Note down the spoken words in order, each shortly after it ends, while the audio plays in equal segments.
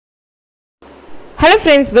Hello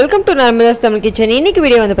friends, welcome to Narmada's Tamil Kitchen. இன்னைக்கு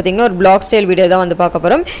video வந்து பாத்தீங்கன்னா ஒரு vlog style வீடியோ தான் வந்து பார்க்க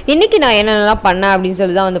போறோம். இன்னைக்கு நான் என்னென்னலாம் பண்ணேன் அப்படினு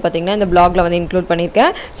சொல்லி தான் வந்து பாத்தீங்கன்னா இந்த vlogல வந்து இன்க்ளூட்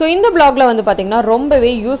பண்ணிருக்கேன். சோ இந்த vlogல வந்து பாத்தீங்கன்னா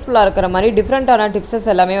ரொம்பவே யூஸ்ஃபுல்லா இருக்கிற மாதிரி டிஃபரண்டான டிப்ஸ்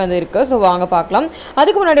எல்லாமே வந்து இருக்கு. சோ வாங்க பார்க்கலாம்.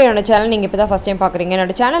 அதுக்கு முன்னாடி என்னோட சேனல் நீங்க இப்பதான் ஃபர்ஸ்ட் டைம் பார்க்கறீங்க.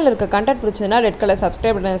 என்னோட சேனல்ல இருக்க கண்டென்ட் பிடிச்சதுனா ரெட் கலர்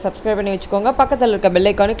சப்ஸ்கிரைப் பண்ணி வெச்சுக்கோங்க. பக்கத்துல இருக்க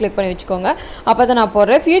பெல் ஐகானை கிளிக் பண்ணி வெச்சுக்கோங்க. அப்பதான் நான்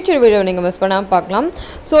போடுற ஃபியூச்சர் வீடியோ நீங்க மிஸ் பண்ணாம பார்க்கலாம்.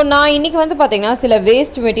 சோ நான் இன்னைக்கு வந்து பாத்தீங்கன்னா சில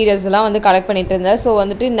வேஸ்ட் மெட்டீரியல்ஸ் எல்லாம் வந்து கலெக்ட் பண்ணிட்டு இருந்தேன். சோ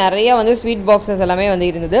வந்துட்டு நிறைய வந்து ஸ்வீட் பாக்ஸஸ் எல்லாமே வந்து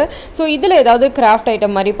இருந்தது. சோ இதுல ஏதாவது கிராஃப்ட்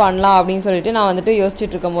ஐட்டம் மாதிரி பண்ணலாம் அப்படினு சொல்லிட்டு நான் வந்துட்டு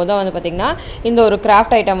யோசிச்சிட்டு இருக்கும்போது தான் வந்து பாத்தீங்கன்னா இந்த ஒரு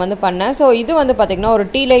கிராஃப்ட் ஐட்டம் வந்து பண்ணேன். சோ இது வந்து பாத்தீங்கன்னா ஒரு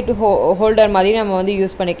டீ லைட் ஹோல்டர் மாதிரி நம்ம வந்து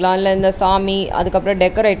யூஸ் பண்ணிக்கலாம். இல்ல இந்த சாமி அதுக்கு அப்புறம்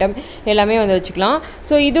டெக்கர் ஐட்டம் எல்லாமே வந்து வச்சுக்கலாம்.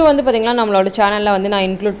 சோ இது வந்து பாத்தீங்கன்னா நம்மளோட சேனல்ல வந்து நான்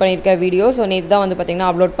இன்க்ளூட் பண்ணிருக்க வீடியோ. சோ நேத்து தான் வந்து பாத்தீங்கன்னா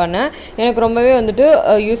அப்லோட் பண்ணேன். எனக்கு ரொம்பவே வந்துட்டு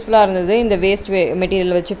யூஸ்ஃபுல்லா இருந்தது இந்த வேஸ்ட்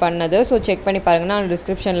மெட்டீரியல் வச்சு பண்ணது. சோ செக் பண்ணி பாருங்க. நான்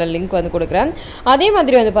டிஸ்கிரிப்ஷன்ல லிங்க் வந்து கொடுக்கிறேன். அதே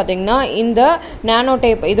மாதிரி வந்து பாத்தீங்கன்னா இந்த நானோ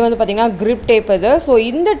டேப் இது வந்து பாத்தீங்கன்னா grip டேப் இது. சோ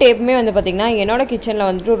இந்த டேப்புமே வந்து பாத்தீங்கன்னா என்னோட கிச்சன்ல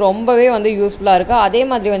வந்துட்டு ரொம்பவே வந்து யூஸ்ஃபுல்லா இருக்கு. அதே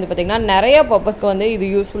மாதிரி வந்து பாத்தீங்கன்னா நிறைய பர்பஸ்க்கு வந்து இது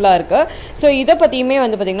யூஸ்ஃபுல்லா இருக்கு. சோ இத பத்தியுமே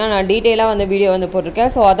வந்து பாத்தீங்கன்னா நான் டீடைலா வந்து வீடியோ வந்து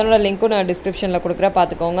போட்டுருக்கேன். சோ அதனோட லிங்க்கும் நான் டிஸ்கிரிப்ஷன்ல கொடுக்கிறேன்,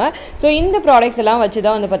 பாத்துக்கோங்க. சோ இந்த ப்ராடக்ட்ஸ் எல்லாம் வச்சு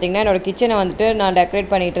தான் வந்து பாத்தீங்கன்னா என்னோட கிச்சனை வந்துட்டு நான்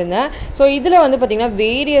டெக்கரேட் பண்ணிட்டு இருந்தேன். சோ இதுல வந்து பாத்தீங்கன்னா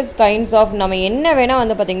வேரியஸ் கைண்ட்ஸ் ஆஃப் நம்ம என்ன வேணா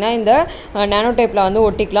வந்து பாத்தீங்கன்னா இந்த நானோ டேப்ல வந்து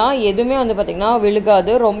ஒட்டிக்கலாம். எதுவுமே வந்து பாத்தீங்கன்னா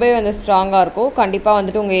விழுகாது, ரொம்பவே வந்து ஸ்ட்ராங்கா இருக்கும். கண்டிப்பா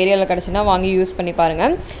வந்துட்டு உங்க ஏரியால கிடைச்சுனா வாங்கி யூஸ் பண்ணி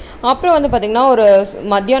பாருங்க. அப்புறம் வந்து பாத்தீங்கன்னா ஒரு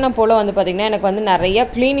மத்தியானம் போல வந்து பாத்தீங்கன்னா எனக்கு வந்து நிறைய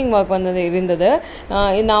க்ளீனிங் ஒர்க் வந்து இருந்தது.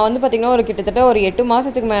 நான் வந்து பாத்தீங்கன்னா ஒரு கிட்டத்தட்ட ஒரு 8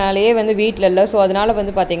 மாசத்துக்கு மேலேயே வந்து வீட்டில் இல்லை. ஸோ அதனால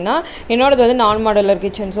வந்து பாத்தீங்கன்னா என்னோடது வந்து நான் மாடுலர்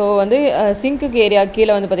கிச்சன். ஸோ வந்து சிங்க்கு ஏரியா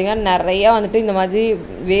கீழே வந்து பாத்தீங்கன்னா நிறையா வந்துட்டு இந்த மாதிரி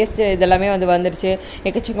வேஸ்ட் இதெல்லாமே வந்து வந்துருச்சு.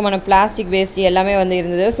 எக்கச்சக்கமான பிளாஸ்டிக் வேஸ்ட் எல்லாமே வந்து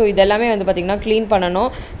இருந்தது. ஸோ இதெல்லாமே வந்து பாத்தீங்கன்னா க்ளீன்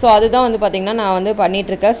பண்ணணும். ஸோ அதுதான் வந்து பாத்தீங்கன்னா நான் வந்து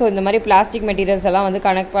பண்ணிட்டு இருக்கேன். ஸோ இந்த மாதிரி பிளாஸ்டிக் மெட்டீரியல்ஸ் எல்லாம் வந்து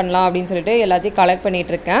கனெக்ட் பண்ணலாம் அப்படின்னு சொல்லிட்டு எல்லாத்தையும் கலெக்ட்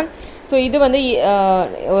பண்ணிட்டு இருக்கேன். ஸோ இது வந்து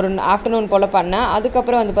ஒரு ஆஃப்டர்நூன் போல் பண்ணேன்.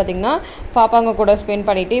 அதுக்கப்புறம் வந்து பார்த்திங்கன்னா பாப்பாங்க கூட ஸ்பெண்ட்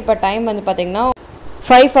பண்ணிவிட்டு இப்போ டைம் வந்து பார்த்திங்கன்னா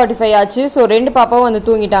 5:45 ஆச்சு. ஸோ 2 பாப்பாவும் வந்து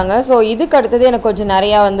தூங்கிட்டாங்க. ஸோ இதுக்கு அடுத்தது எனக்கு கொஞ்சம்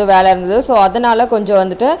நிறையா வந்து வேலை இருந்தது. ஸோ அதனால் கொஞ்சம்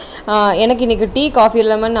வந்துட்டு எனக்கு இன்றைக்கி டீ காஃபி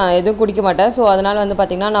இல்லாமல் நான் எதுவும் குடிக்க மாட்டேன். ஸோ அதனால் வந்து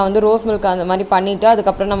பார்த்திங்கன்னா நான் வந்து ரோஸ் மில்க் அந்த மாதிரி பண்ணிவிட்டு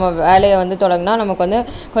அதுக்கப்புறம் நம்ம வேலையை வந்து தொடங்கினா நமக்கு வந்து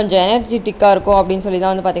கொஞ்சம் எனர்ஜிட்டிக்காக இருக்கும் அப்படின்னு சொல்லி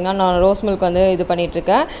தான் வந்து பார்த்திங்கன்னா நான் ரோஸ் மில்க் வந்து இது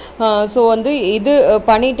பண்ணிகிட்ருக்கேன். ஸோ வந்து இது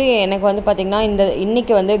பண்ணிவிட்டு எனக்கு வந்து பார்த்திங்கன்னா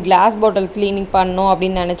இன்றைக்கி வந்து கிளாஸ் பாட்டில் க்ளீனிங் பண்ணணும்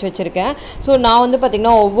அப்படின்னு நினச்சி வச்சுருக்கேன். ஸோ நான் வந்து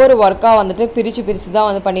பார்த்திங்கன்னா ஒவ்வொரு ஒர்க்காக வந்துட்டு பிரித்து தான்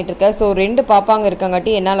வந்து பண்ணிகிட்ருக்கேன். ஸோ 2 பாப்பாங்க இருக்காங்க,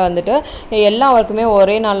 என்னால் வந்துட்டு எல்லா ஒர்க்குமே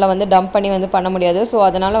ஒரே நாளில் வந்து டம்ப் பண்ணி வந்து பண்ண முடியாது. ஸோ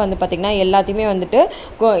அதனால் வந்து பார்த்திங்கன்னா எல்லாத்தையுமே வந்துட்டு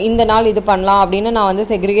இந்த நாள் இது பண்ணலாம் அப்படின்னு நான் வந்து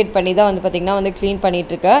செக்ரிகேட் பண்ணி தான் வந்து பார்த்திங்கன்னா வந்து க்ளீன்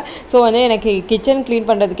பண்ணிகிட்ருக்கேன். ஸோ வந்து எனக்கு கிச்சன் க்ளீன்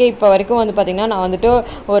பண்ணுறதுக்கே இப்போ வரைக்கும் வந்து பார்த்திங்கன்னா நான் வந்துட்டு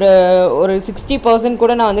ஒரு 60%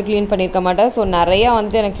 கூட நான் வந்து க்ளீன் பண்ணியிருக்க மாட்டேன். ஸோ நிறையா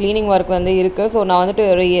வந்துட்டு எனக்கு க்ளீனிங் ஒர்க் வந்து இருக்குது. ஸோ நான் வந்துட்டு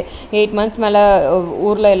ஒரு 8 months மேலே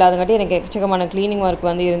ஊரில் இல்லாதங்காட்டி எனக்கு எக்கச்சக்கமான க்ளீனிங் ஒர்க்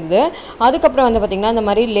வந்து இருந்தது. அதுக்கப்புறம் வந்து பார்த்திங்கன்னா இந்த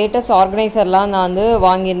மாதிரி லேட்டஸ்ட் ஆர்கனைசர்லாம் நான் வந்து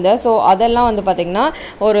வாங்கியிருந்தேன். ஸோ அதெல்லாம் வந்து பார்த்திங்கன்னா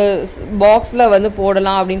ஒரு பாக்ஸில் வந்து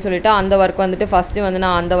போடலாம் அப்படின்னு சொல்லிட்டு அந்த ஒர்க் வந்துட்டு ஃபஸ்ட்டு வந்து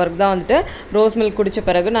நான் அந்த ஒர்க் தான் வந்துட்டு ரோஸ் மில்க் குடித்த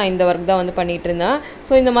பிறகு நான் இந்த ஒர்க் தான் வந்து பண்ணிகிட்டு இருந்தேன்.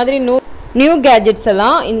 ஸோ இந்த மாதிரி நியூ கேஜெட்ஸ்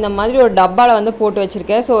எல்லாம் இந்த மாதிரி ஒரு டப்பாவில் வந்து போட்டு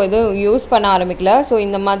வச்சுருக்கேன். ஸோ எதுவும் யூஸ் பண்ண ஆரம்பிக்கல. ஸோ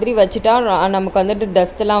இந்த மாதிரி வச்சுட்டா நமக்கு வந்துட்டு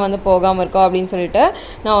டஸ்ட்டெல்லாம் வந்து போகாமல் இருக்கும் அப்படின்னு சொல்லிட்டு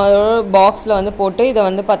நான் ஒரு பாக்ஸில் வந்து போட்டு இதை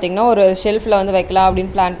வந்து பார்த்திங்கன்னா ஒரு ஷெல்ஃபில் வந்து வைக்கலாம்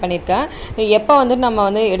அப்படின்னு பிளான் பண்ணியிருக்கேன். எப்போ வந்து நம்ம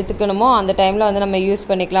வந்து எடுத்துக்கணுமோ அந்த டைமில் வந்து நம்ம யூஸ்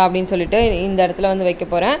பண்ணிக்கலாம் அப்படின்னு சொல்லிட்டு இந்த இடத்துல வந்து வைக்க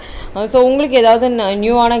போகிறேன். ஸோ உங்களுக்கு ஏதாவது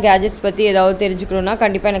நியூவான கேஜெட்ஸ் பற்றி ஏதாவது தெரிஞ்சுக்கணுன்னா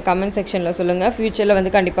கண்டிப்பாக எனக்கு கமெண்ட் செக்ஷனில் சொல்லுங்கள். ஃப்யூச்சரில்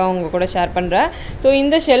வந்து கண்டிப்பாக உங்கள் கூட ஷேர் பண்ணுறேன். ஸோ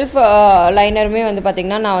இந்த ஷெல்ஃப் லைனருமே வந்து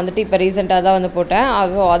பார்த்திங்கன்னா நான் வந்துட்டு இப்போ ரீசெண்டாக தான் வந்து போட்டேன்.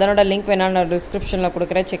 ஸோ அதனோட லிங்க் வேணால் நான் டிஸ்கிரிப்ஷனில்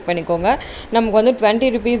கொடுக்குறேன், செக் பண்ணிக்கோங்க. நமக்கு வந்து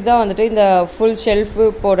 20 rupees தான் வந்துட்டு இந்த ஃபுல் ஷெல்ஃபு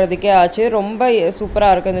போடுறதுக்கே ஆச்சு. ரொம்ப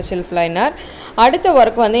சூப்பராக இருக்கும் இந்த ஷெல்ஃப் லைனர். அடுத்த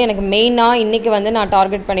ஒர்க் வந்து எனக்கு மெயினாக இன்றைக்கி வந்து நான்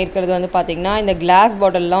டார்கெட் பண்ணியிருக்கிறது வந்து பார்த்திங்கன்னா இந்த கிளாஸ்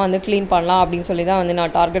பாட்டில்லாம் வந்து க்ளீன் பண்ணலாம் அப்படின்னு சொல்லி தான் வந்து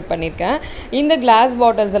நான் டார்கெட் பண்ணியிருக்கேன். இந்த கிளாஸ்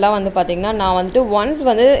பாட்டில்ஸ் எல்லாம் வந்து பார்த்திங்கன்னா நான் வந்துட்டு ஒன்ஸ்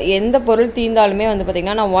வந்து எந்த பொருள் தீர்ந்தாலுமே வந்து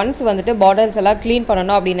பார்த்திங்கன்னா நான் ஒன்ஸ் வந்துட்டு பாட்டில்ஸ் எல்லாம் க்ளீன்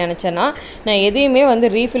பண்ணணும் அப்படின்னு நினச்சேன்னா நான் எதையுமே வந்து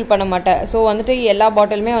ரீஃபில் பண்ண மாட்டேன். ஸோ வந்துட்டு எல்லா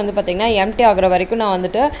பாட்டிலுமே வந்து பார்த்திங்கன்னா எம்டி ஆகிற வரைக்கும் நான்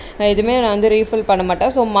வந்துட்டு எதுவுமே நான் வந்து ரீஃபில் பண்ண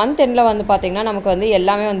மாட்டேன். ஸோ மந்த் எண்டில் வந்து பார்த்திங்கன்னா நமக்கு வந்து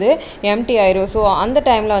எல்லாமே வந்து எம்டி ஆயிரும். ஸோ அந்த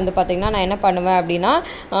டைமில் வந்து பார்த்திங்கன்னா நான் என்ன பண்ணுவேன் அப்படின்னா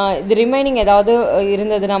இது ரிமைனிங் ஏதாவது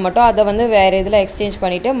இருந்ததுன்னா மட்டும் அதை வந்து வேறு இதில் எக்ஸ்சேஞ்ச்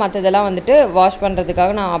பண்ணிவிட்டு மற்றதெல்லாம் வந்துட்டு வாஷ்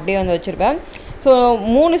பண்ணுறதுக்காக நான் அப்படியே வந்து வச்சுருப்பேன். ஸோ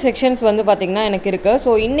 3 செக்ஷன்ஸ் வந்து பார்த்திங்கன்னா எனக்கு இருக்குது.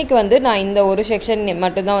 ஸோ இன்றைக்கி வந்து நான் இந்த ஒரு செக்ஷன்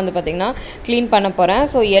மட்டும்தான் வந்து பார்த்திங்கன்னா க்ளீன் பண்ண போகிறேன்.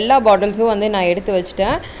 ஸோ எல்லா பாட்டில்ஸும் வந்து நான் எடுத்து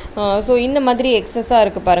வச்சுட்டேன். ஸோ இந்த மாதிரி எக்ஸஸாக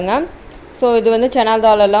இருக்குது பாருங்கள். ஸோ இது வந்து சனால்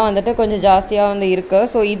தாலெல்லாம் வந்துட்டு கொஞ்சம் ஜாஸ்தியாக வந்து இருக்குது.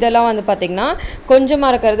 ஸோ இதெல்லாம் வந்து பார்த்திங்கன்னா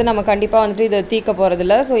கொஞ்சமாக இருக்கிறது நம்ம கண்டிப்பாக வந்துட்டு இதை தீக்க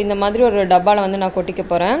போகிறதில்ல. ஸோ இந்த மாதிரி ஒரு டப்பாவில் வந்து நான் கொட்டிக்க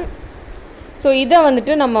போகிறேன். ஸோ இதை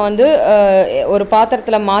வந்துட்டு நம்ம வந்து ஒரு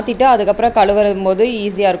பாத்திரத்தில் மாற்றிட்டு அதுக்கப்புறம் கழுவும் போது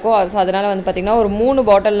ஈஸியாக இருக்கும். ஸோ அதனால் வந்து பார்த்திங்கன்னா ஒரு 3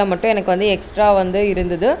 பாட்டிலில் மட்டும் எனக்கு வந்து எக்ஸ்ட்ரா வந்து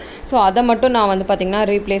இருந்தது. ஸோ அதை மட்டும் நான் வந்து பார்த்திங்கன்னா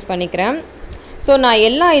ரீப்ளேஸ் பண்ணிக்கிறேன். ஸோ நான்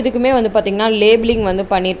எல்லா இதுக்குமே வந்து பார்த்திங்கன்னா லேபிளிங் வந்து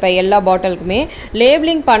பண்ணியிருப்பேன். எல்லா பாட்டிலுக்குமே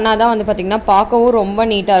லேபிளிங் பண்ணால் தான் வந்து பார்த்திங்கன்னா பார்க்கவும் ரொம்ப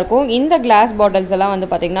நீட்டாக இருக்கும். இந்த கிளாஸ் பாட்டில்ஸ் எல்லாம் வந்து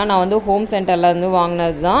பார்த்திங்கன்னா நான் வந்து ஹோம் சென்டரில் வந்து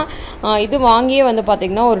வாங்கினது தான். இது வாங்கியே வந்து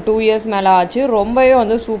பார்த்திங்கன்னா ஒரு 2 இயர்ஸ் மேலே ஆச்சு. ரொம்பவே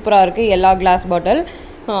வந்து சூப்பராக இருக்குது எல்லா கிளாஸ் பாட்டில்.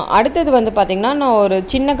 அடுத்தது வந்து பார்த்திங்கன்னா நான் ஒரு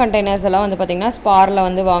சின்ன கண்டெய்னர்ஸ் எல்லாம் வந்து பார்த்திங்கன்னா ஸ்பாரில்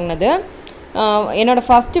வந்து வாங்கினது. என்னோடய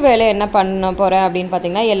ஃபஸ்ட்டு வேலை என்ன பண்ண போகிறேன் அப்படின்னு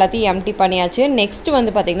பார்த்திங்கன்னா எல்லாத்தையும் எம்டி பண்ணியாச்சு. நெக்ஸ்ட்டு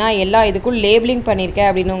வந்து பார்த்திங்கன்னா எல்லா இதுக்கும் லேபிளிங் பண்ணியிருக்கேன்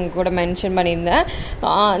அப்படின்னு உங்கள் கூட மென்ஷன் பண்ணியிருந்தேன்.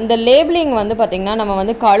 இந்த லேபிளிங் வந்து பார்த்திங்கன்னா நம்ம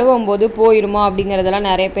வந்து கழுவும் போது போயிடுமா அப்படிங்கிறதெல்லாம்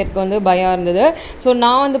நிறைய பேருக்கு வந்து பயம் இருந்தது. ஸோ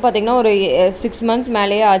நான் வந்து பார்த்திங்கன்னா ஒரு 6 மந்த்ஸ்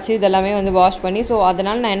மேலேயே ஆச்சு இதெல்லாமே வந்து வாஷ் பண்ணி. ஸோ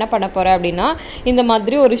அதனால் நான் என்ன பண்ண போகிறேன் அப்படின்னா இந்த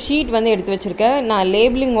மாதிரி ஒரு ஷீட் வந்து எடுத்து வச்சுருக்கேன். நான்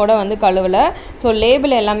லேபிளிங்கோடு வந்து கழுவலை. ஸோ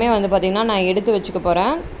லேபிள் எல்லாமே வந்து பார்த்திங்கன்னா நான் எடுத்து வச்சுக்க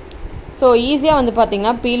போகிறேன். ஸோ ஈஸியாக வந்து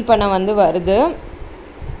பார்த்திங்கன்னா பீல் பண்ண வந்து வருது.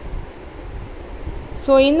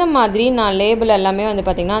 ஸோ இந்த மாதிரி நான் லேபிள் எல்லாமே வந்து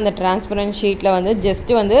பார்த்திங்கன்னா அந்த டிரான்ஸ்பரண்ட் ஷீட்டில் வந்து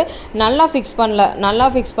ஜஸ்ட்டு வந்து நல்லா ஃபிக்ஸ்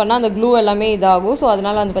பண்ணால் அந்த க்ளூ எல்லாமே இதாகும். ஸோ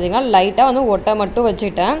அதனால் வந்து பார்த்திங்கன்னா லைட்டாக வந்து ஒட்டை மட்டும்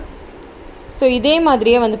வச்சுட்டேன். ஸோ இதே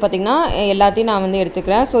மாதிரியே வந்து பார்த்திங்கன்னா எல்லாத்தையும் நான் வந்து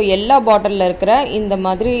எடுத்துக்கிறேன். ஸோ எல்லா பாட்டிலில் இருக்கிற இந்த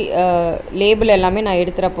மாதிரி லேபிள் எல்லாமே நான்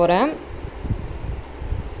எடுத்துகிற போகிறேன்.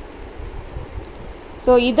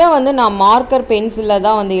 ஸோ இதை வந்து நான் மார்க்கர் பென்சிலில்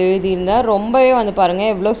தான் வந்து எழுதியிருந்தேன். ரொம்பவே வந்து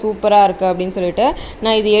பாருங்கள் எவ்வளோ சூப்பராக இருக்குது அப்படின்னு சொல்லிட்டு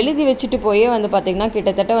நான் இது எழுதி வச்சுட்டு போயே வந்து பார்த்திங்கன்னா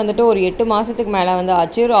கிட்டத்தட்ட வந்துட்டு ஒரு 8 மாதத்துக்கு மேலே வந்து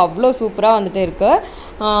ஆச்சு. அவ்வளோ சூப்பராக வந்துட்டு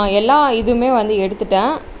இருக்குது. எல்லா இதுவுமே வந்து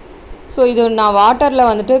எடுத்துட்டேன். ஸோ இது நான் வாட்டரில்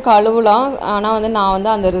வந்துட்டு கழுவலாம். ஆனால் வந்து நான்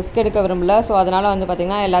வந்து அந்த ரிஸ்க் எடுக்க விரும்பல. ஸோ அதனால் வந்து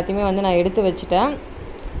பார்த்திங்கன்னா எல்லாத்தையுமே வந்து நான் எடுத்து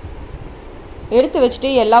வச்சுட்டு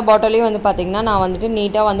எல்லா பாட்டிலையும் வந்து பார்த்திங்கன்னா நான் வந்துட்டு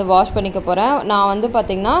நீட்டாக வந்து வாஷ் பண்ணிக்க போகிறேன். நான் வந்து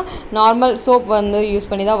பார்த்திங்கன்னா நார்மல் சோப் வந்து யூஸ்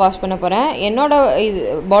பண்ணி தான் வாஷ் பண்ண போகிறேன். என்னோடய இது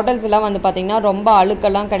பாட்டில்ஸ் எல்லாம் வந்து பார்த்திங்கன்னா ரொம்ப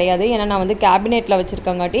அழுக்கெல்லாம் கிடையாது. ஏன்னா நான் வந்து கேபினெட்டில்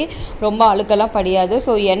வச்சுருக்கங்காட்டி ரொம்ப அழுக்கெல்லாம் படியாது.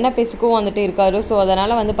 ஸோ எண்ணெய் பிசுக்கும் வந்துட்டு இருக்காது. ஸோ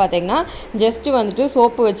அதனால் வந்து பார்த்திங்கன்னா ஜஸ்ட்டு வந்துட்டு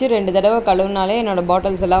சோப்பு வச்சு 2 தடவை கழுவுனாலே என்னோடய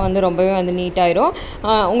பாட்டில்ஸ் எல்லாம் வந்து ரொம்பவே வந்து நீட்டாயிரும்.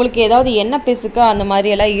 உங்களுக்கு ஏதாவது எண்ணெய் பிசுக்கு அந்த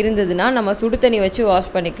மாதிரியெல்லாம் இருந்ததுன்னா நம்ம சுடு தண்ணி வச்சு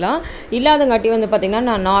வாஷ் பண்ணிக்கலாம். இல்லாதங்காட்டி வந்து பார்த்திங்கன்னா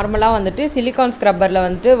நான் நார்மலாக வந்துட்டு சிலிக்கான் ஸ்க்ரப்பரில்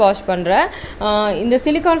வந்துட்டு வாஷ் பண்ணுறேன். இந்த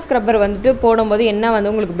சிலிக்கான் ஸ்க்ரப்பர் வந்துட்டு போடும்போது என்ன வந்து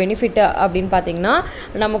உங்களுக்கு பெனிஃபிட் அப்படின்னு பார்த்திங்கன்னா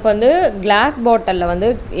நமக்கு வந்து கிளாஸ் பாட்டிலில் வந்து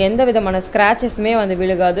எந்த விதமான ஸ்க்ராச்சஸுமே வந்து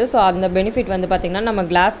விழுகாது. ஸோ அந்த பெனிஃபிட் வந்து பார்த்திங்கன்னா நம்ம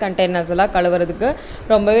கிளாஸ் கண்டெய்னர்ஸ் எல்லாம் கழுவுறதுக்கு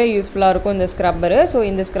ரொம்பவே யூஸ்ஃபுல்லாக இருக்கும் இந்த ஸ்க்ரப்பரு. ஸோ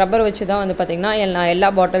இந்த ஸ்க்ரப்பர் வச்சு தான் வந்து பார்த்திங்கன்னா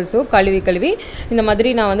எல்லா பாட்டில்ஸும் கழுவி இந்த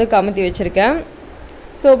மாதிரி நான் வந்து கமுத்தி வச்சுருக்கேன்.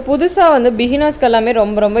 ஸோ புதுசாக வந்து பிகினர்ஸ்க்கு எல்லாமே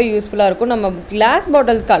ரொம்ப யூஸ்ஃபுல்லாக இருக்கும். நம்ம கிளாஸ்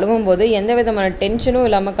பாட்டில்ஸ் கழுவும் போது எந்த விதமான டென்ஷனும்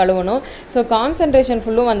இல்லாமல் கழுவணும். ஸோ கான்சன்ட்ரேஷன்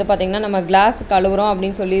ஃபுல்லும் வந்து பார்த்திங்கன்னா நம்ம கிளாஸ் கழுவுறோம்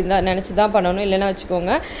அப்படின்னு சொல்லி நினச்சி தான் பண்ணணும். இல்லைன்னா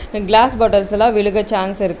வச்சுக்கோங்க கிளாஸ் பாட்டில்ஸ் எல்லாம் விழுக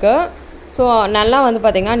சான்ஸ் இருக்குது. ஸோ நல்லா வந்து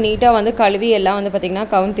பார்த்திங்கன்னா நீட்டாக வந்து கழுவி எல்லாம் வந்து பார்த்திங்கன்னா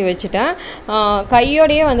கவுத்தி வச்சுட்டேன்.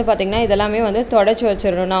 கையோடையே வந்து பார்த்திங்கன்னா இதெல்லாமே வந்து தொடச்சி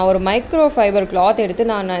வச்சிடணும். நான் ஒரு மைக்ரோ ஃபைபர் கிளாத் எடுத்து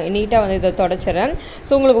நான் நீட்டாக வந்து இதை தொடச்சிட்றேன்.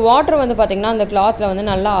 ஸோ உங்களுக்கு வாட்டர் வந்து பார்த்திங்கன்னா அந்த கிளாத்தில் வந்து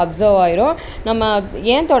நல்லா அப்சர்வ் ஆயிரும். நம்ம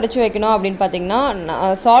ஏன் தொடச்சி வைக்கணும் அப்படின்னு பார்த்திங்கன்னா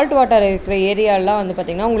சால்ட் வாட்டர் இருக்கிற ஏரியாலாம் வந்து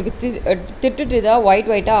பார்த்திங்கன்னா உங்களுக்கு திட்டுட்டு இதாக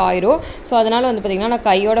ஒயிட்டாக ஆயிரும். ஸோ அதனால் வந்து பார்த்திங்கன்னா நான்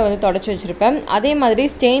கையோடு வந்து தொடச்சி வச்சுருப்பேன். அதே மாதிரி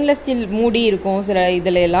ஸ்டெயின்லெஸ் ஸ்டீல் மூடி இருக்கும் சில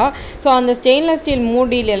இதிலெல்லாம். ஸோ அந்த ஸ்டெயின்லெஸ் ஸ்டீல்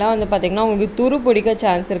மூடியிலலாம் வந்து பார்த்திங்கன்னா உங்களுக்கு துரு பிடிக்க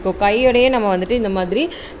சான்ஸ் இருக்கும். கையோடையே நம்ம வந்துட்டு இந்த மாதிரி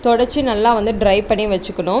தொடச்சி நல்லா வந்து ட்ரை பண்ணி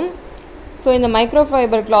வச்சுக்கணும். ஸோ இந்த மைக்ரோ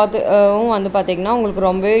ஃபைபர் கிளாத்தும் வந்து பார்த்திங்கன்னா உங்களுக்கு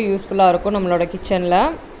ரொம்பவே யூஸ்ஃபுல்லாக இருக்கும் நம்மளோட கிச்சனில்.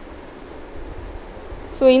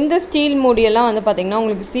 ஸோ இந்த ஸ்டீல் மூடியெல்லாம் வந்து பார்த்திங்கன்னா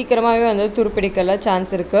உங்களுக்கு சீக்கிரமாகவே வந்து துருப்பிடிக்கல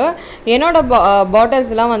சான்ஸ் இருக்குது. என்னோடய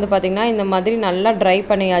பாட்டில்ஸ்லாம் வந்து பார்த்திங்கன்னா இந்த மாதிரி நல்லா ட்ரை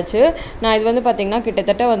பண்ணியாச்சு. நான் இது வந்து பார்த்திங்கன்னா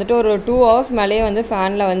கிட்டத்தட்ட வந்துட்டு ஒரு 2 ஹவர்ஸ் மேலேயே வந்து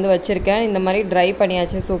ஃபேனில் வந்து வச்சுருக்கேன். இந்த மாதிரி ட்ரை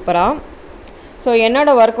பண்ணியாச்சு சூப்பராக. ஸோ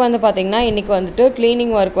என்னோடய ஒர்க் வந்து பார்த்திங்கன்னா இன்றைக்கி வந்துட்டு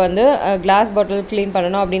க்ளீனிங் ஒர்க் வந்து கிளாஸ் பாட்டில் க்ளீன்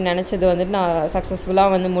பண்ணணும் அப்படின்னு நினச்சது வந்துட்டு நான்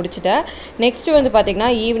சக்ஸஸ்ஃபுல்லாக வந்து முடிச்சிட்டேன். நெக்ஸ்ட்டு வந்து பார்த்திங்கன்னா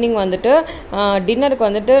ஈவினிங் வந்துட்டு டின்னருக்கு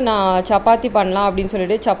வந்துட்டு நான் சப்பாத்தி பண்ணலாம் அப்படின்னு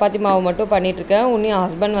சொல்லிட்டு சப்பாத்தி மாவு மட்டும் பண்ணிகிட்ருக்கேன். இன்னும் என்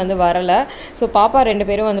ஹஸ்பண்ட் வந்து வரலை. ஸோ பாப்பா 2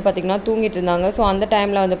 பேரும் வந்து பார்த்திங்கன்னா தூங்கிட்டு இருந்தாங்க. ஸோ அந்த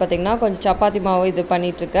டைமில் வந்து பார்த்திங்கன்னா கொஞ்சம் சப்பாத்தி மாவு இது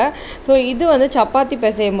பண்ணிகிட்ருக்கேன். ஸோ இது வந்து சப்பாத்தி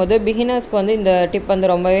பிசையும் போது பிகினர்ஸ்க்கு வந்து இந்த டிப்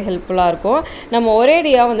வந்து ரொம்பவே ஹெல்ப்ஃபுல்லாக இருக்கும். நம்ம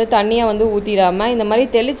ஒரேடியாக வந்து தண்ணியை வந்து ஊற்றிடாமல் இந்த மாதிரி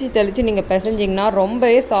தெளித்து நீங்கள் பிசைஞ்சிங்க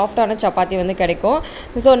ரொம்பவே சாஃப்டான சப்பாத்தி வந்து கிடைக்கும்.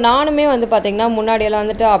 ஸோ நானுமே வந்து பார்த்திங்கன்னா முன்னாடியெல்லாம்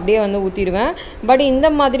வந்துட்டு அப்படியே வந்து ஊற்றிடுவேன். பட் இந்த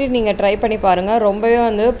மாதிரி நீங்கள் ட்ரை பண்ணி பாருங்கள். ரொம்பவே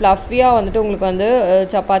வந்து ப்ளஃபியாக வந்துட்டு உங்களுக்கு வந்து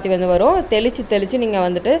சப்பாத்தி வந்து வரும். தெளித்து நீங்கள்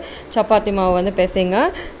வந்துட்டு சப்பாத்தி மாவு வந்து பிசைங்க.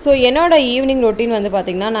 ஸோ என்னோடய ஈவினிங் ரொட்டீன் வந்து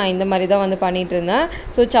பார்த்திங்கன்னா நான் இந்த மாதிரி தான் வந்து பண்ணிகிட்டு இருந்தேன்.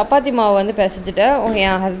 ஸோ சப்பாத்தி மாவு வந்து பிசைச்சிட்டேன்.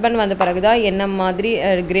 என் ஹஸ்பண்ட் வந்த பிறகு தான் என்ன மாதிரி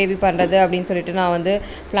கிரேவி பண்ணுறது அப்படின்னு சொல்லிட்டு நான் வந்து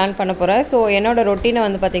பிளான் பண்ண போகிறேன். ஸோ என்னோடய ரொட்டீனை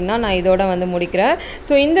வந்து பார்த்திங்கன்னா நான் இதோட வந்து முடிக்கிறேன்.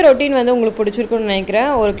 ஸோ இந்த ரொட்டீன் வந்து உங்களுக்கு பிடிச்சி பிடிச்சிருக்கும்னு நினைக்கிறேன்.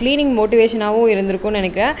 ஒரு க்ளீனிங் மோட்டிவேஷனாகவும் இருந்திருக்கும்னு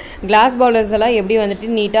நினைக்கிறேன். கிளாஸ் பவுலர்ஸ் எல்லாம் எப்படி வந்துட்டு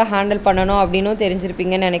நீட்டாக ஹேண்டில் பண்ணணும் அப்படின்னும்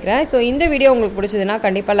தெரிஞ்சிருப்பீங்கன்னு நினைக்கிறேன். ஸோ இந்த வீடியோ உங்களுக்கு பிடிச்சதுன்னா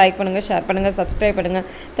கண்டிப்பாக லைக் பண்ணுங்கள், ஷேர் பண்ணுங்கள், சப்ஸ்கிரைப் பண்ணுங்கள்.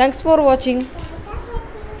 தேங்க்ஸ் ஃபார் வாட்சிங்.